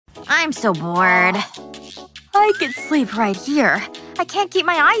I'm so bored. I could sleep right here. I can't keep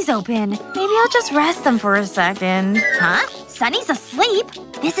my eyes open. Maybe I'll just rest them for a second. Huh? Sunny's asleep?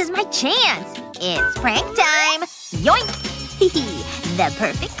 This is my chance. It's prank time. Yoink! The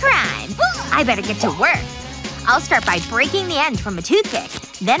perfect crime. I better get to work. I'll start by breaking the end from a toothpick.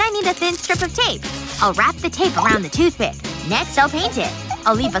 Then I need a thin strip of tape. I'll wrap the tape around the toothpick. Next, I'll paint it.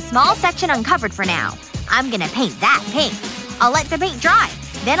 I'll leave a small section uncovered for now. I'm gonna paint that pink. I'll let the paint dry.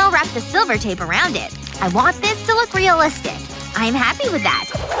 Then I'll wrap the silver tape around it. I want this to look realistic. I'm happy with that.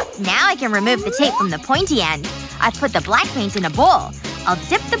 Now I can remove the tape from the pointy end. I've put the black paint in a bowl. I'll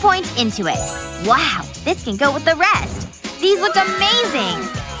dip the point into it. Wow, this can go with the rest. These look amazing!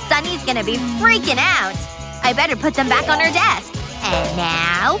 Sunny's gonna be freaking out. I better put them back on her desk. And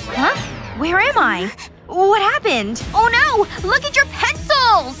now… Huh? Where am I? What happened? Oh no! Look at your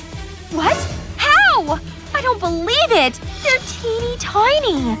pencils! What? How? I don't believe it! They're teeny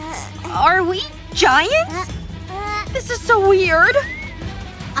tiny. Are we giants? This is so weird.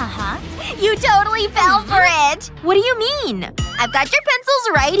 Uh-huh. You totally fell for it! What do you mean? I've got your pencils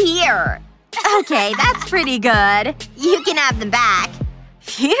right here. Okay, that's pretty good. You can have them back.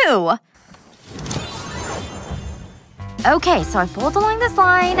 Phew. Okay, so I fold along this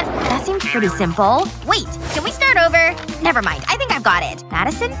line. That seems pretty simple. Wait, can we start over? Never mind, I think I've got it.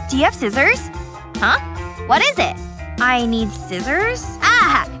 Madison, do you have scissors? Huh? What is it? I need scissors?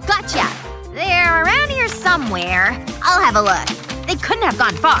 Ah! Gotcha! They're around here somewhere. I'll have a look. They couldn't have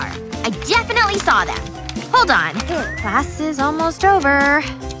gone far. I definitely saw them. Hold on. Class is almost over.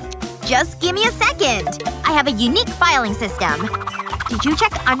 Just give me a second. I have a unique filing system. Did you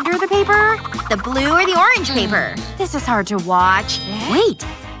check under the paper? The blue or the orange paper? This is hard to watch. Wait.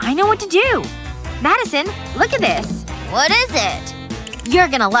 I know what to do. Madison, look at this. What is it? You're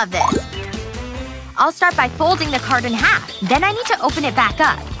gonna love this. I'll start by folding the card in half. Then I need to open it back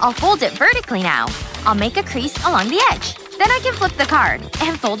up. I'll fold it vertically now. I'll make a crease along the edge. Then I can flip the card.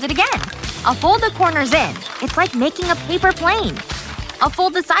 And fold it again. I'll fold the corners in. It's like making a paper plane. I'll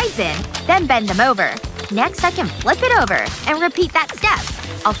fold the sides in. Then bend them over. Next, I can flip it over. And repeat that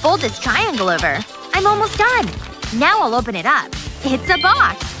step. I'll fold this triangle over. I'm almost done. Now I'll open it up. It's a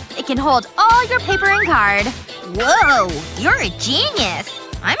box. It can hold all your paper and card. Whoa! You're a genius!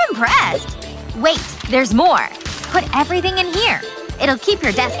 I'm impressed. Wait, there's more. Put everything in here. It'll keep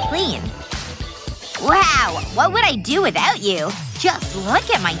your desk clean. Wow, what would I do without you? Just look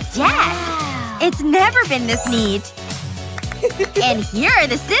at my desk. It's never been this neat. And here are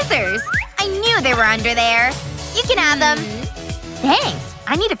the scissors. I knew they were under there. You can have them. Thanks.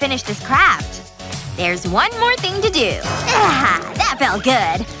 I need to finish this craft. There's one more thing to do. Ah, that felt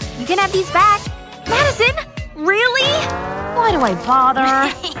good. You can have these back. Madison? Really? Why do I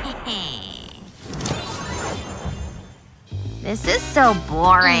bother? This is so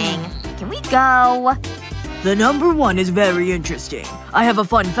boring. Can we go? The number 1 is very interesting. I have a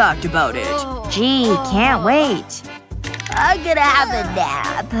fun fact about it. Gee, can't wait. I'm gonna have a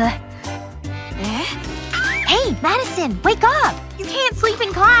nap. Hey, Madison, wake up! You can't sleep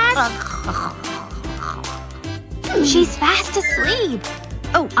in class. She's fast asleep.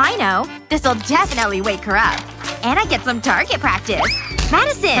 Oh, I know. This'll definitely wake her up. And I get some target practice.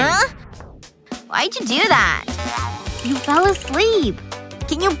 Madison! Huh? Why'd you do that? You fell asleep.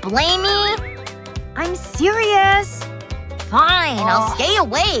 Can you blame me? I'm serious. Fine, I'll stay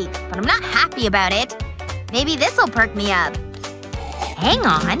awake. But I'm not happy about it. Maybe this'll perk me up. Hang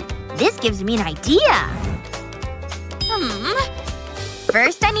on. This gives me an idea.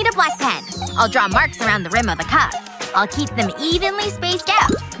 First, I need a black pen. I'll draw marks around the rim of the cup. I'll keep them evenly spaced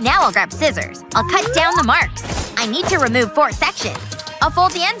out. Now I'll grab scissors. I'll cut down the marks. I need to remove 4 sections. I'll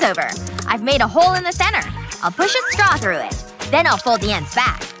fold the ends over. I've made a hole in the center. I'll push a straw through it. Then I'll fold the ends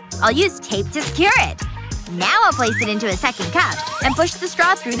back. I'll use tape to secure it. Now I'll place it into a second cup and push the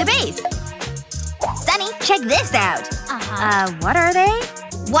straw through the base. Sunny, check this out. What are they?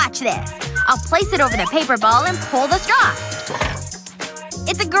 Watch this. I'll place it over the paper ball and pull the straw.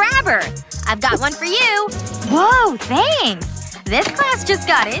 It's a grabber! I've got one for you! Whoa, thanks! This class just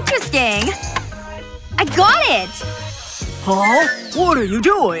got interesting. I got it! Huh? What are you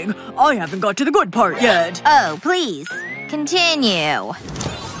doing? I haven't got to the good part yet. Oh, please. Continue.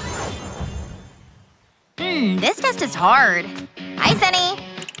 This test is hard. Hi, Sunny.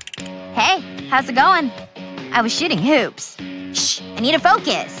 Hey, how's it going? I was shooting hoops. Shh, I need to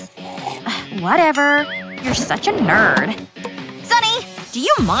focus. Whatever. You're such a nerd. Sunny, do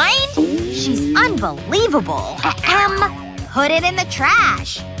you mind? She's unbelievable. Put it in the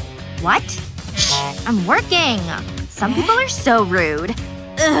trash. What? Shh, I'm working. Some people are so rude.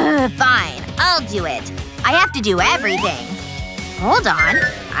 Ugh, fine. I'll do it. I have to do everything. Hold on.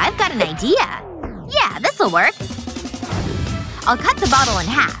 I've got an idea. Yeah, this'll work. I'll cut the bottle in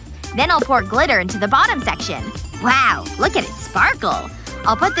half. Then I'll pour glitter into the bottom section. Wow, look at it sparkle.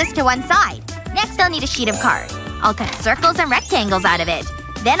 I'll put this to one side. Next I'll need a sheet of card. I'll cut circles and rectangles out of it.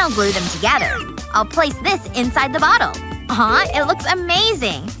 Then I'll glue them together. I'll place this inside the bottle. It looks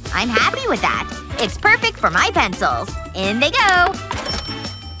amazing. I'm happy with that. It's perfect for my pencils. In they go.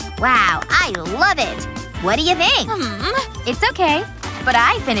 Wow, I love it. What do you think? It's okay. But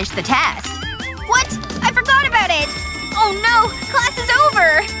I finished the test. What? I forgot about it! Oh no! Class is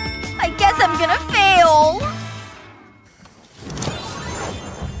over! I guess I'm gonna fail.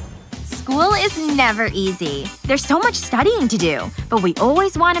 School is never easy. There's so much studying to do. But we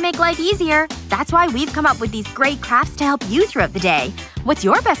always want to make life easier. That's why we've come up with these great crafts to help you throughout the day. What's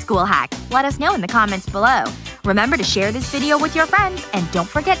your best school hack? Let us know in the comments below. Remember to share this video with your friends. And don't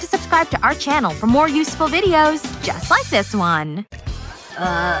forget to subscribe to our channel for more useful videos just like this one.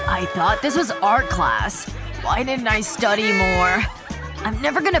 I thought this was art class. Why didn't I study more? I'm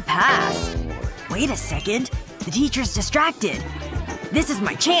never gonna pass. Wait a second. The teacher's distracted. This is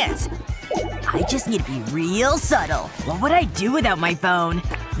my chance. I just need to be real subtle. What would I do without my phone?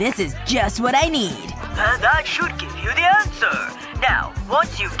 This is just what I need. That should give you the answer. Now,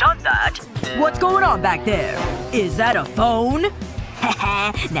 once you've done that… What's going on back there? Is that a phone?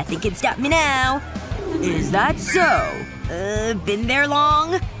 Haha, nothing can stop me now. Is that so? Been there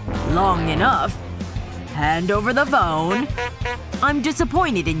long? Long enough. Hand over the phone. I'm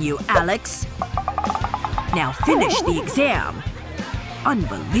disappointed in you, Alex. Now finish the exam.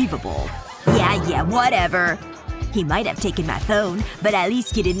 Unbelievable. Yeah, whatever. He might have taken my phone, but at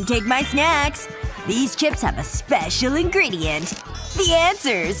least he didn't take my snacks. These chips have a special ingredient. The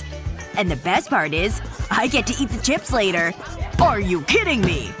answers! And the best part is, I get to eat the chips later. Are you kidding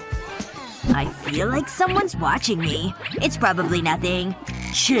me? I feel like someone's watching me. It's probably nothing.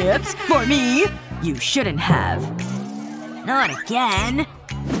 Chips? For me? You shouldn't have. Not again.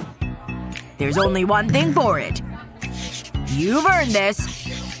 There's only one thing for it. You've earned this.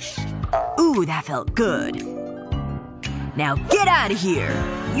 Ooh, that felt good. Now get out of here!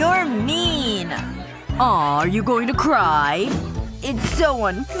 You're mean. Aw, are you going to cry? It's so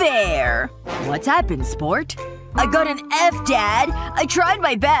unfair. What's happened, sport? I got an F, Dad. I tried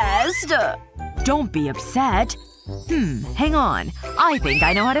my best. Don't be upset. Hang on. I think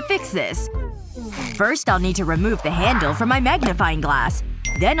I know how to fix this. First I'll need to remove the handle from my magnifying glass.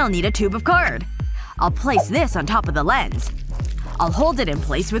 Then I'll need a tube of card. I'll place this on top of the lens. I'll hold it in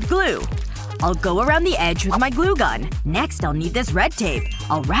place with glue. I'll go around the edge with my glue gun. Next I'll need this red tape.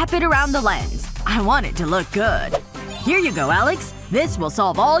 I'll wrap it around the lens. I want it to look good. Here you go, Alex. This will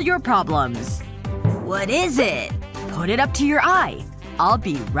solve all your problems. What is it? Put it up to your eye. I'll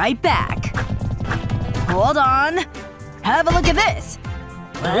be right back. Hold on. Have a look at this.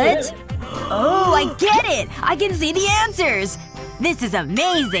 What? Oh, I get it! I can see the answers! This is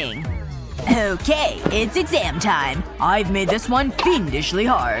amazing! Okay, it's exam time. I've made this one fiendishly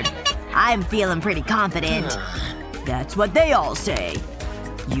hard. I'm feeling pretty confident. That's what they all say.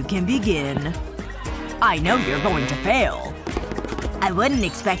 You can begin. I know you're going to fail. I wouldn't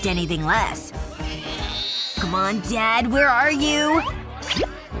expect anything less. Come on, Dad, where are you?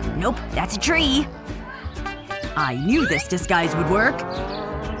 Nope, that's a tree. I knew this disguise would work.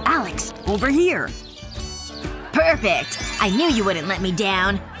 Alex, over here. Perfect! I knew you wouldn't let me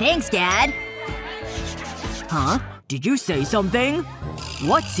down. Thanks, Dad. Huh? Did you say something?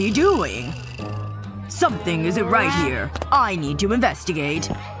 What's he doing? Something isn't right here. I need to investigate.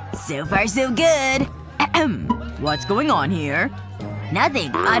 So far so good. Ahem. What's going on here?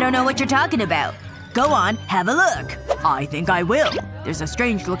 Nothing. I don't know what you're talking about. Go on, have a look. I think I will. There's a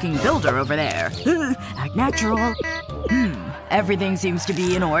strange-looking builder over there. Act natural. Everything seems to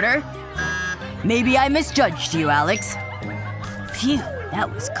be in order. Maybe I misjudged you, Alex. Phew,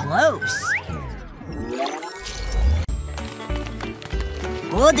 that was close.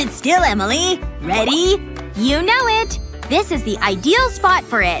 Hold it still, Emily. Ready? You know it. This is the ideal spot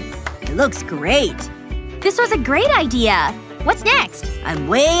for it. It looks great. This was a great idea. What's next? I'm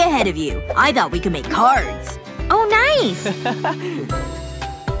way ahead of you. I thought we could make cards. Oh, nice!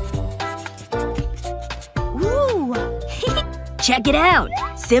 Ooh. Check it out.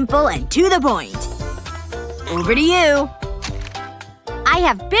 Simple and to the point. Over to you. I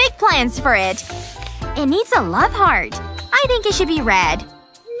have big plans for it. It needs a love heart. I think it should be red.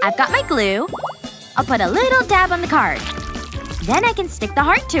 I've got my glue. I'll put a little dab on the card. Then I can stick the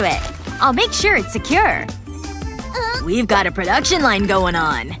heart to it. I'll make sure it's secure. We've got a production line going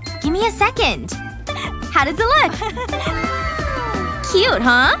on. Give me a second. How does it look? Cute,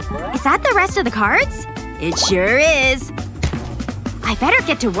 huh? Is that the rest of the cards? It sure is. I better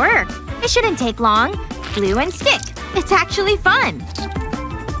get to work. It shouldn't take long. Glue and stick. It's actually fun.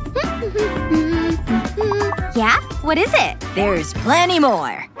 Yeah? What is it? There's plenty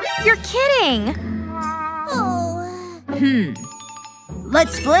more. You're kidding!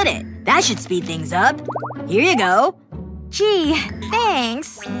 Let's split it. That should speed things up. Here you go. Gee,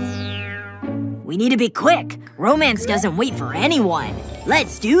 thanks. We need to be quick. Romance doesn't wait for anyone.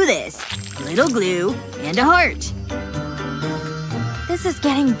 Let's do this. Little glue and a heart. This is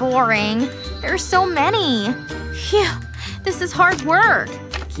getting boring. There's so many. Phew. This is hard work.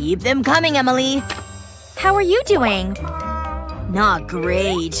 Keep them coming, Emily. How are you doing? Not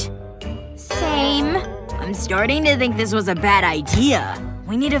great. Same. I'm starting to think this was a bad idea.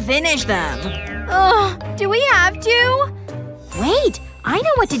 We need to finish them. Ugh. Do we have to? Wait. I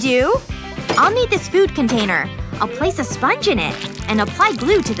know what to do. I'll need this food container. I'll place a sponge in it and apply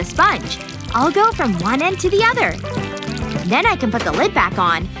glue to the sponge. I'll go from one end to the other. Then I can put the lid back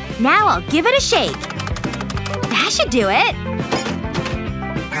on. Now I'll give it a shake. That should do it.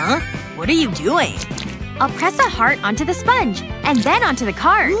 Huh? What are you doing? I'll press a heart onto the sponge and then onto the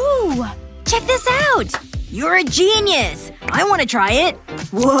card. Ooh! Check this out! You're a genius! I want to try it.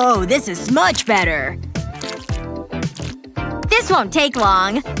 Whoa, this is much better. This won't take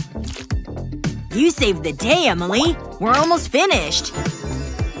long. You saved the day, Emily. We're almost finished.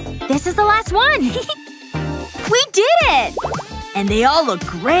 This is the last one! We did it! And they all look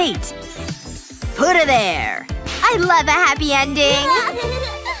great. Put her there. I love a happy ending!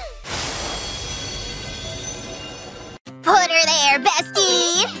 Put her there,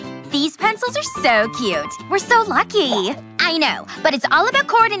 bestie! These pencils are so cute. We're so lucky. I know, but it's all about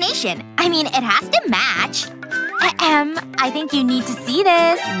coordination. I mean, it has to match. I think you need to see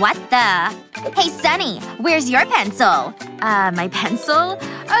this. What the? Hey, Sunny, where's your pencil? My pencil?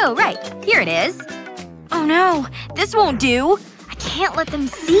 Oh, right. Here it is. Oh no. This won't do. I can't let them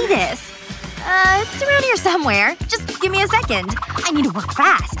see this. It's around here somewhere. Just give me a second. I need to work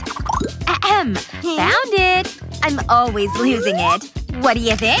fast. Found it. I'm always losing it. What do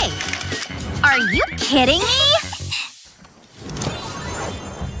you think? Are you kidding me?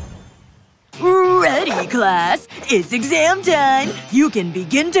 Ready, class. It's exam time. You can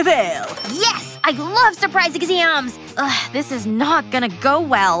begin to fail. Yes! I love surprise exams! Ugh, this is not gonna go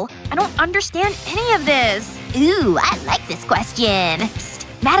well. I don't understand any of this. Ooh, I like this question. Psst.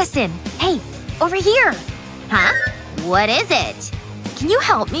 Madison. Hey. Over here. Huh? What is it? Can you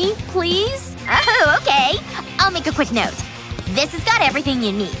help me, please? Oh, okay. I'll make a quick note. This has got everything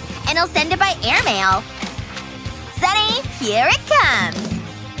you need. And I'll send it by airmail. Sunny, here it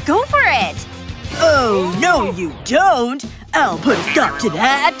comes. Go for it. Oh, no you don't! I'll put a stop to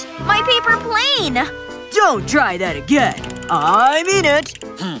that! My paper plane! Don't try that again! I mean it!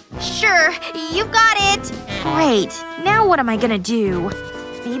 Sure, you've got it. Great. Now what am I gonna do?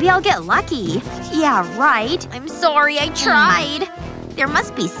 Maybe I'll get lucky. Yeah, right. I'm sorry I tried. There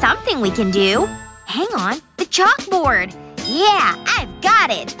must be something we can do. Hang on. The chalkboard. Yeah, I've got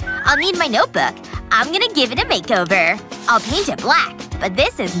it. I'll need my notebook. I'm gonna give it a makeover. I'll paint it black. But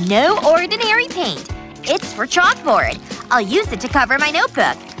this is no ordinary paint. It's for chalkboard. I'll use it to cover my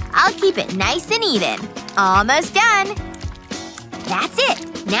notebook. I'll keep it nice and even. Almost done. That's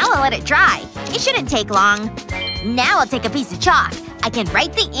it. Now I'll let it dry. It shouldn't take long. Now I'll take a piece of chalk. I can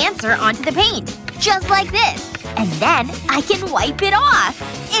write the answer onto the paint. Just like this. And then I can wipe it off.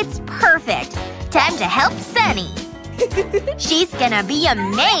 It's perfect. Time to help Sunny. She's gonna be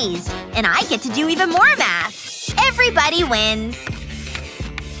amazed. And I get to do even more math. Everybody wins.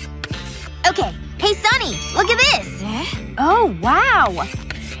 Okay. Hey, Sunny. Look at this. Oh, wow.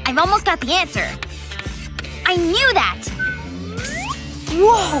 I've almost got the answer. I knew that. Psst.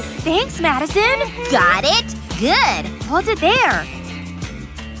 Whoa. Thanks, Madison. Got it? Good. Hold it there.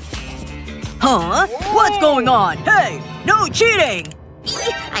 Huh? What's going on? Hey! No cheating!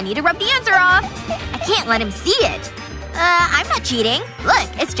 I need to rub the answer off. I can't let him see it. I'm not cheating. Look,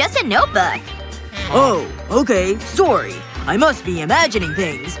 it's just a notebook. Oh, okay. Sorry. I must be imagining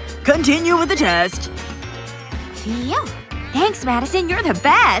things. Continue with the test. Phew. Thanks, Madison. You're the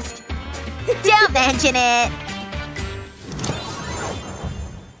best. Don't mention it.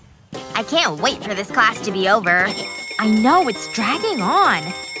 I can't wait for this class to be over. I know, it's dragging on.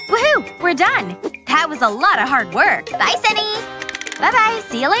 Woohoo! We're done! That was a lot of hard work. Bye, Sunny! Bye-bye.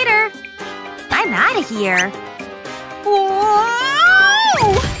 See you later. I'm out of here.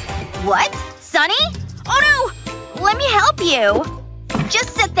 Whoa! What? Sunny? Oh no! Let me help you.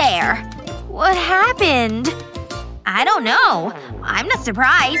 Just sit there. What happened? I don't know. I'm not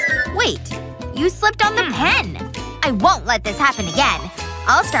surprised. Wait. You slipped on the pen. I won't let this happen again.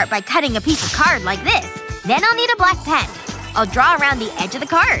 I'll start by cutting a piece of card like this. Then I'll need a black pen. I'll draw around the edge of the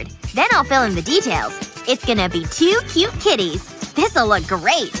card. Then I'll fill in the details. It's gonna be 2 cute kitties. This'll look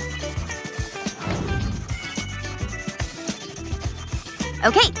great.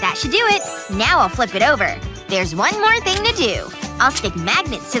 Okay, that should do it. Now I'll flip it over. There's one more thing to do. I'll stick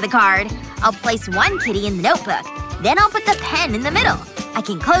magnets to the card. I'll place one kitty in the notebook. Then I'll put the pen in the middle. I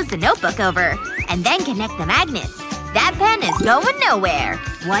can close the notebook over. And then connect the magnets. That pen is going nowhere.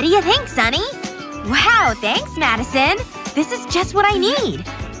 What do you think, Sunny? Wow, thanks, Madison. This is just what I need.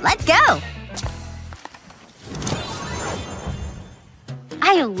 Let's go.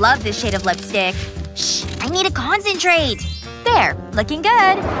 I love this shade of lipstick. Shh, I need to concentrate. There, looking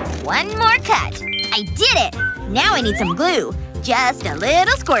good. One more cut. I did it! Now I need some glue. Just a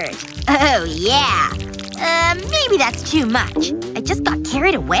little squirt. Oh, yeah. Maybe that's too much. I just got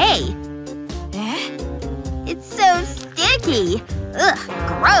carried away. It's so sticky. Ugh,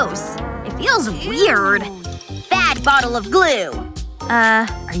 gross. It feels weird. Bad bottle of glue.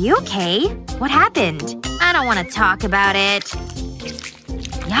 Are you okay? What happened? I don't want to talk about it.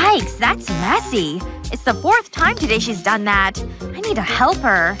 Yikes, that's messy. It's the 4th time today she's done that. I need to help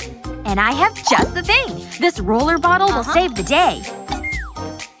her. And I have just the thing. This roller bottle will save the day.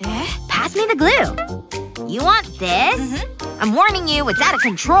 Pass me the glue. You want this? I'm warning you, it's out of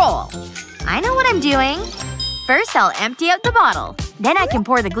control. I know what I'm doing. First I'll empty out the bottle. Then I can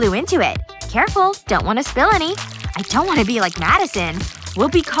pour the glue into it. Careful, don't want to spill any. I don't want to be like Madison. We'll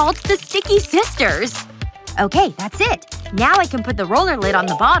be called the Sticky Sisters. Okay, that's it. Now I can put the roller lid on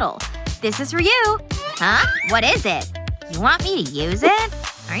the bottle. This is for you. Huh? What is it? You want me to use it?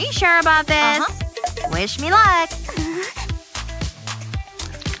 Are you sure about this? Wish me luck.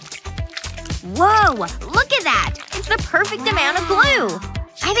 Whoa! Look at that! It's the perfect amount of glue!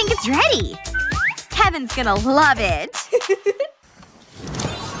 I think it's ready! Kevin's gonna love it.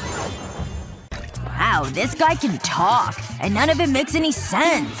 Wow, this guy can talk. And none of it makes any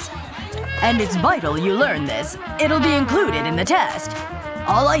sense. And it's vital you learn this. It'll be included in the test.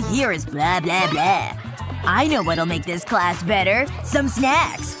 All I hear is blah blah blah. I know what'll make this class better. Some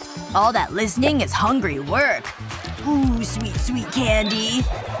snacks. All that listening is hungry work. Ooh, sweet, sweet candy.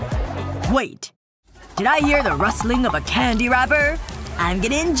 Wait. Did I hear the rustling of a candy wrapper? I'm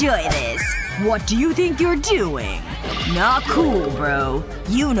gonna enjoy this. What do you think you're doing? Not cool, bro.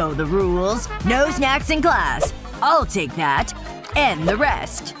 You know the rules. No snacks in class. I'll take that. And the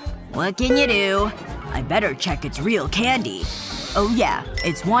rest. What can you do? I better check it's real candy. Oh yeah,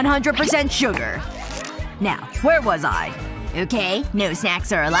 it's 100% sugar. Now, where was I? Okay, no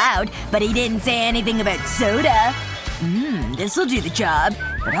snacks are allowed, but he didn't say anything about soda. This'll do the job.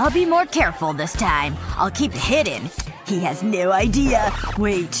 But I'll be more careful this time. I'll keep it hidden. He has no idea.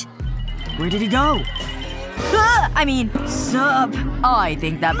 Wait. Where did he go? Ah! I mean, sup. I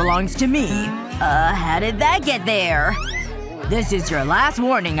think that belongs to me. How did that get there? This is your last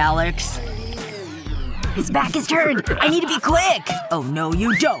warning, Alex. His back is turned! I need to be quick! Oh no,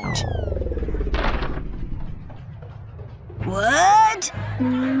 you don't. What?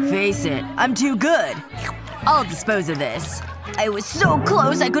 Face it, I'm too good. I'll dispose of this. I was so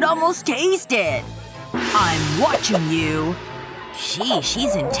close I could almost taste it. I'm watching you.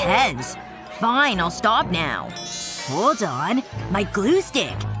 She's intense. Fine, I'll stop now. Hold on. My glue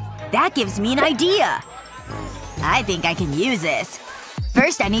stick. That gives me an idea. I think I can use this.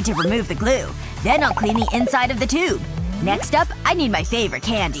 First I need to remove the glue. Then I'll clean the inside of the tube. Next up, I need my favorite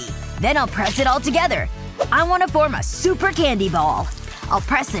candy. Then I'll press it all together. I want to form a super candy ball. I'll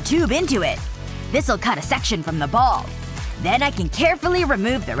press the tube into it. This'll cut a section from the ball. Then I can carefully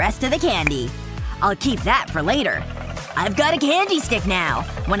remove the rest of the candy. I'll keep that for later. I've got a candy stick now.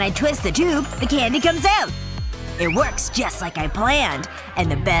 When I twist the tube, the candy comes out. It works just like I planned.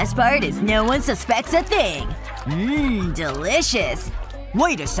 And the best part is no one suspects a thing. Delicious.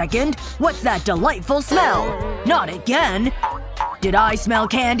 Wait a second. What's that delightful smell? Not again. Did I smell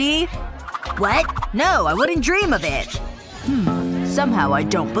candy? What? No, I wouldn't dream of it. Somehow I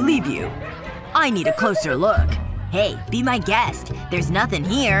don't believe you. I need a closer look. Hey, be my guest. There's nothing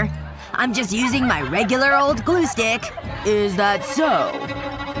here. I'm just using my regular old glue stick. Is that so?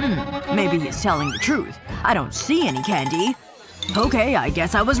 Maybe he's telling the truth. I don't see any candy. Okay, I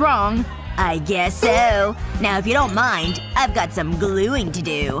guess I was wrong. I guess so. Now if you don't mind, I've got some gluing to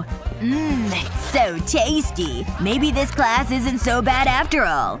do. It's so tasty. Maybe this class isn't so bad after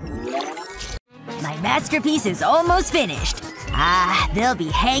all. My masterpiece is almost finished. They'll be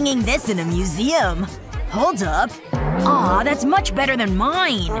hanging this in a museum. Hold up. Aw, that's much better than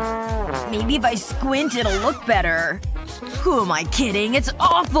mine. Maybe if I squint it'll look better. Who am I kidding? It's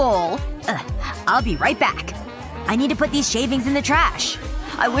awful! I'll be right back. I need to put these shavings in the trash.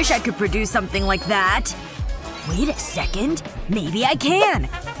 I wish I could produce something like that. Wait a second. Maybe I can.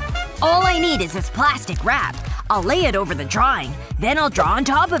 All I need is this plastic wrap. I'll lay it over the drawing. Then I'll draw on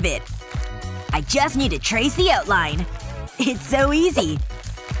top of it. I just need to trace the outline. It's so easy.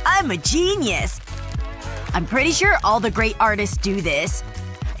 I'm a genius. I'm pretty sure all the great artists do this.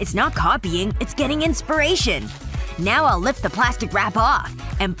 It's not copying, it's getting inspiration. Now I'll lift the plastic wrap off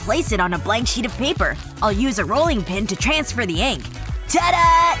and place it on a blank sheet of paper. I'll use a rolling pin to transfer the ink.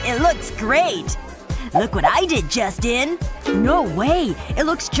 Ta-da! It looks great! Look what I did, Justin! No way! It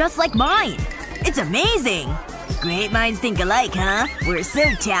looks just like mine! It's amazing! Great minds think alike, huh? We're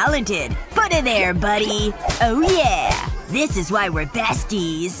so talented. Put it there, buddy. Oh yeah! This is why we're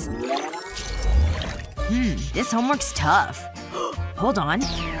besties. This homework's tough. Hold on.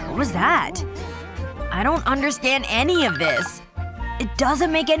 What was that? I don't understand any of this. It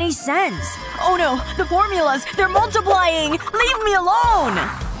doesn't make any sense. Oh no! The formulas! They're multiplying! Leave me alone!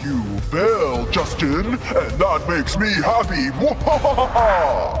 You fail, Justin, and that makes me happy.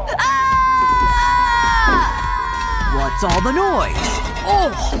 Mwahaha! Ah! What's all the noise?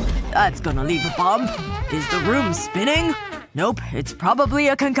 Oh! That's gonna leave a bump. Is the room spinning? Nope, it's probably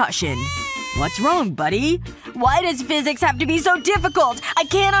a concussion. What's wrong, buddy? Why does physics have to be so difficult? I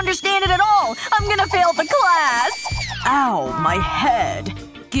can't understand it at all! I'm gonna fail the class! Ow, my head.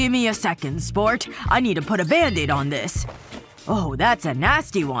 Give me a second, sport. I need to put a band-aid on this. Oh, that's a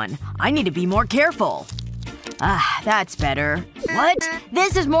nasty one. I need to be more careful. Ah, that's better. What?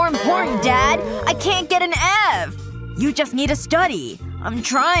 This is more important, Dad! I can't get an F! You just need to study. I'm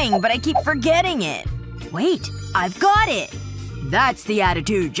trying, but I keep forgetting it. Wait, I've got it! That's the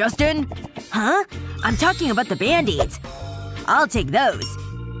attitude, Justin. Huh? I'm talking about the band-aids. I'll take those.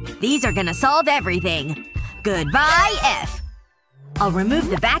 These are gonna solve everything. Goodbye, F. I'll remove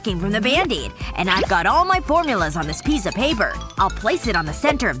the backing from the band-aid, and I've got all my formulas on this piece of paper. I'll place it on the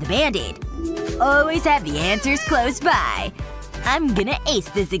center of the band-aid. Always have the answers close by. I'm gonna ace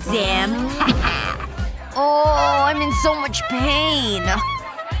this exam. Oh, I'm in so much pain.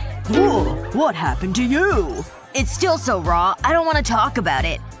 Whoa, what happened to you? It's still so raw, I don't want to talk about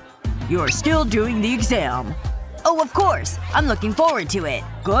it. You're still doing the exam. Oh, of course. I'm looking forward to it.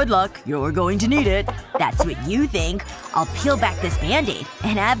 Good luck. You're going to need it. That's what you think. I'll peel back this band-aid,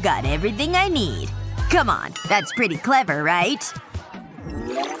 and I've got everything I need. Come on. That's pretty clever, right?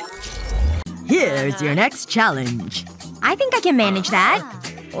 Here's your next challenge. I think I can manage that.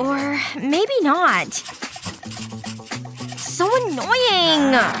 Or maybe not. So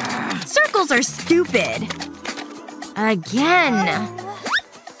annoying! Circles are stupid. Again.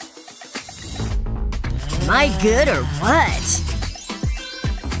 Am I good or what?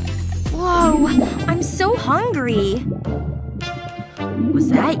 Whoa. I'm so hungry. Was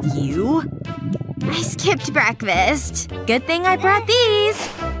that you? I skipped breakfast. Good thing I brought these.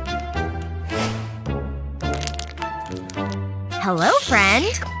 Hello, friend.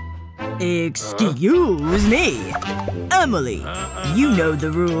 Excuse me. Emily, you know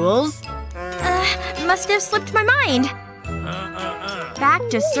the rules. Must have slipped my mind. Back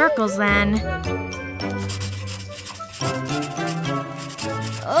to circles, then.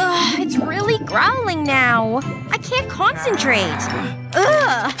 Ugh, it's really growling now. I can't concentrate.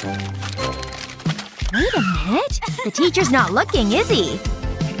 Ugh. Wait a minute. The teacher's not looking, is he?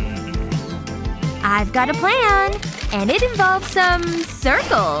 I've got a plan. And it involves some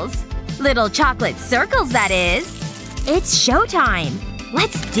circles. Little chocolate circles, that is. It's showtime.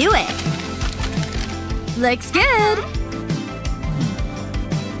 Let's do it. Looks good.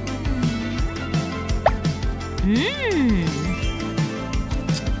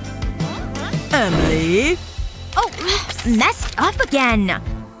 Emily? Oh, messed up again.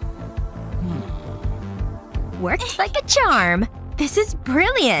 Worked like a charm. This is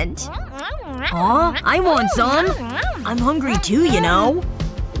brilliant. Aw, I want some. I'm hungry too, you know.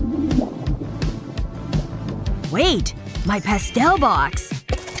 Wait. My pastel box.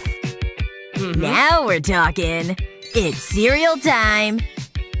 Now we're talking. It's cereal time.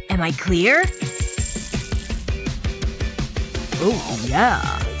 Am I clear? Oh, yeah.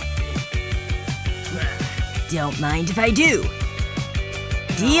 Don't mind if I do.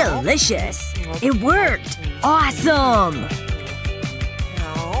 Delicious. It worked. Awesome.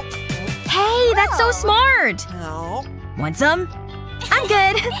 Hey, that's so smart. Want some? I'm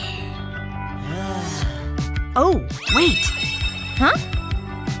good. Oh, wait. Huh?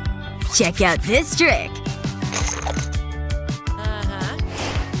 Check out this trick.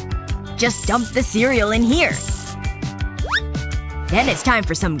 Just dump the cereal in here. Then it's time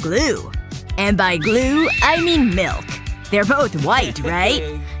for some glue. And by glue, I mean milk. They're both white,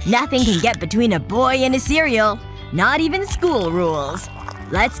 right? Nothing can get between a boy and his cereal. Not even school rules.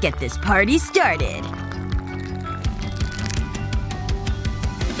 Let's get this party started.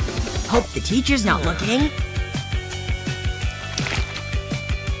 Hope the teacher's not looking.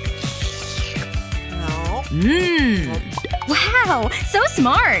 Wow, so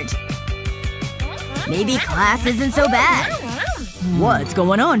smart! Maybe class isn't so bad. What's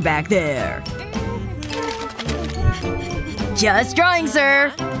going on back there? Just drawing,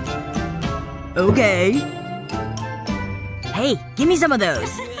 sir. Okay. Hey, give me some of those.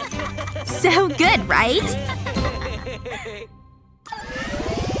 So good, right?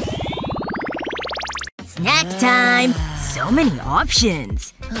 Snack time! So many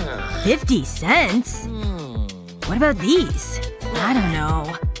options. 50 cents? What about these? I don't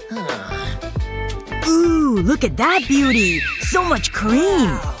know. Ooh, look at that beauty! So much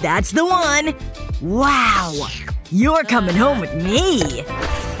cream! That's the one! Wow! You're coming home with me!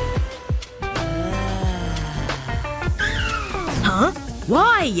 Huh?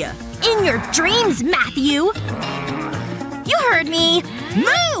 Why? In your dreams, Matthew! You heard me!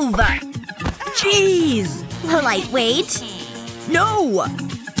 Move! Jeez! Lightweight. No!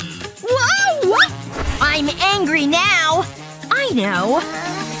 Whoa! I'm angry now! I know.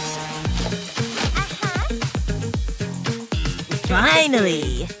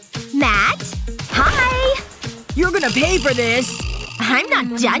 Finally! Matt? Hi! You're gonna pay for this! I'm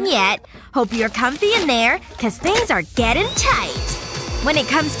not done yet. Hope you're comfy in there, cause things are getting tight. When it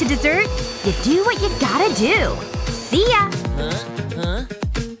comes to dessert, you do what you gotta do. See ya!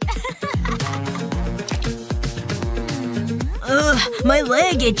 Ugh, my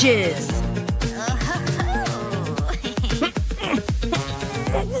leg itches.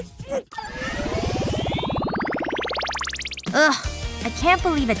 Ugh, I can't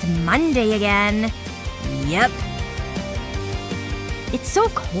believe it's Monday again. Yep. It's so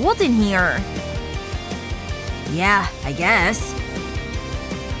cold in here. Yeah, I guess.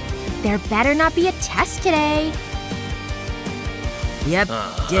 There better not be a test today. Yep,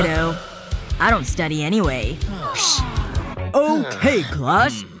 ditto. I don't study anyway. Okay,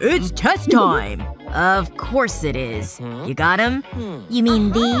 class. It's test time. Of course it is. You got 'em? You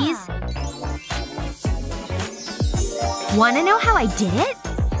mean these? Wanna know how I did it?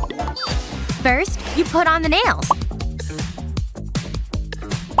 First, you put on the nails.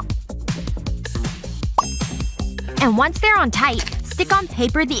 And once they're on tight, stick on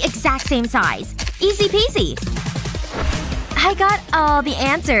paper the exact same size. Easy peasy. I got all the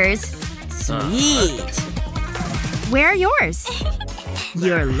answers. Sweet. Where are yours?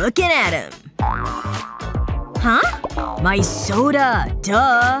 You're looking at 'em. Huh? My soda.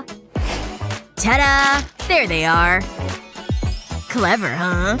 Duh. Ta-da! There they are. Clever,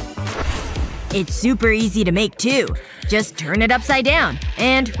 huh? It's super easy to make, too. Just turn it upside down.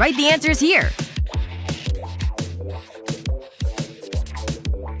 And write the answers here.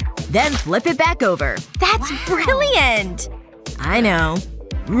 Then flip it back over. That's brilliant! I know.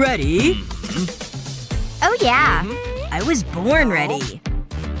 Ready? Oh yeah. I was born ready.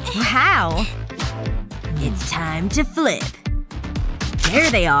 Wow. It's time to flip. There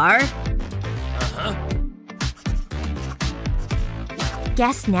they are.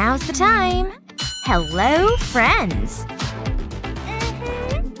 Guess now's the time. Hello, friends.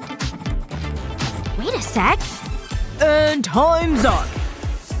 Wait a sec. And time's up.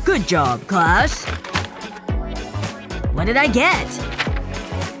 Good job, class. What did I get?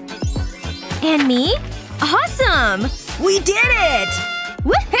 And me? Awesome! We did it!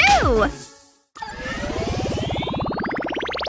 Woohoo!